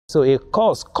So a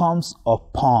curse comes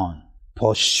upon,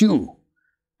 pursue,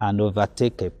 and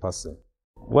overtake a person.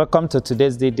 Welcome to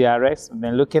today's DDRx. We've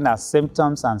been looking at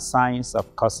symptoms and signs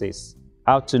of curses,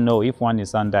 how to know if one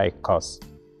is under a curse.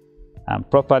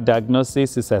 And proper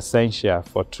diagnosis is essential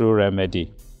for true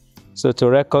remedy. So to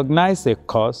recognize a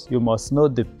curse, you must know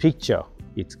the picture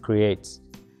it creates.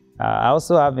 I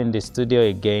also have in the studio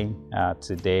again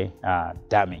today,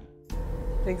 Dami.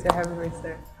 Thanks for having me,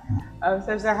 sir.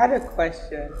 So I had a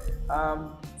question.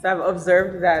 So I've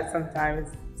observed that sometimes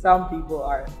some people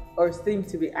are or seem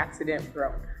to be accident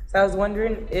prone. So I was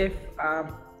wondering if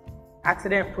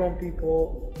accident prone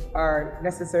people are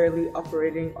necessarily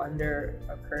operating under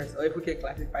a curse, or if we can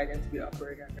classify them to be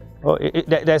operating under a curse.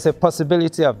 Oh, there's a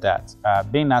possibility of that.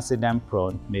 Being accident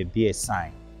prone may be a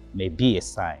sign,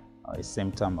 or a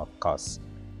symptom of curse.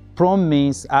 Prone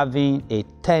means having a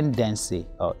tendency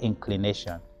or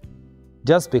inclination.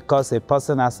 Just because a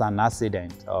person has an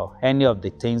accident or any of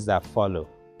the things that follow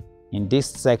in this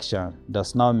section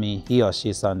does not mean he or she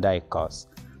is under a curse.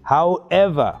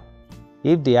 However,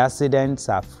 if the accidents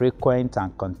are frequent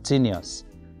and continuous,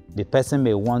 the person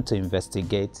may want to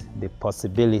investigate the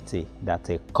possibility that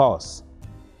a curse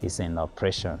is in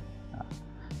operation.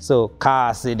 So car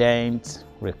accident,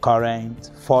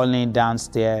 recurrent, falling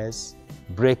downstairs,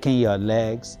 breaking your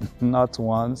legs, not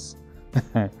once,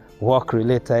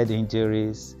 work-related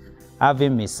injuries,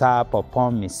 having mishap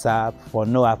upon mishap for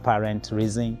no apparent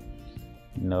reason.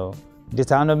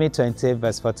 Deuteronomy 28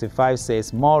 verse 45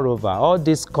 says, "Moreover, all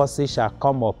these curses shall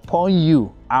come upon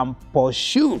you and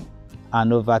pursue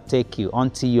and overtake you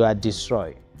until you are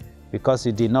destroyed, because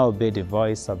you did not obey the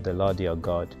voice of the Lord your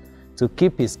God to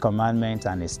keep his commandments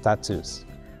and his statutes,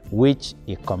 which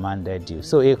he commanded you."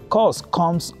 So a curse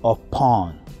comes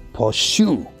upon,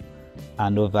 pursue,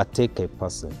 and overtake a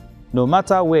person. No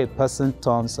matter where a person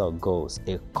turns or goes,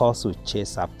 a curse will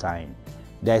chase after him.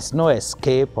 There is no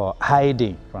escape or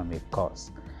hiding from a curse.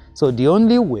 So the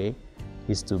only way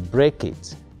is to break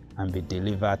it and be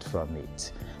delivered from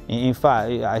it. In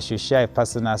fact, I should share a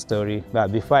personal story.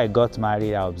 But before I got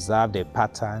married, I observed a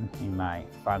pattern in my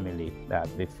family that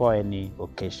before any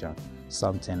occasion,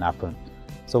 something happened.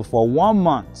 So for 1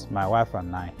 month, my wife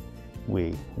and I,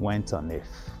 we went on a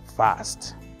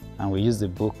fast, and we used the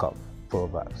book of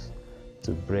Proverbs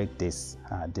to break this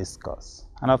curse.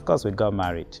 And of course, we got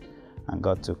married, and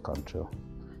God took control.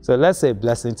 So let's say a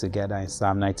blessing together in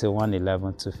Psalm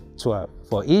 91:11-12.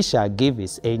 "For he shall give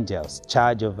his angels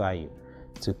charge over you,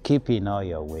 to keep you in all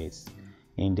your ways.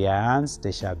 In their hands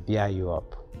they shall bear you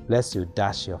up, lest you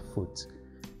dash your foot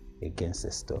against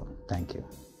a stone." Thank you.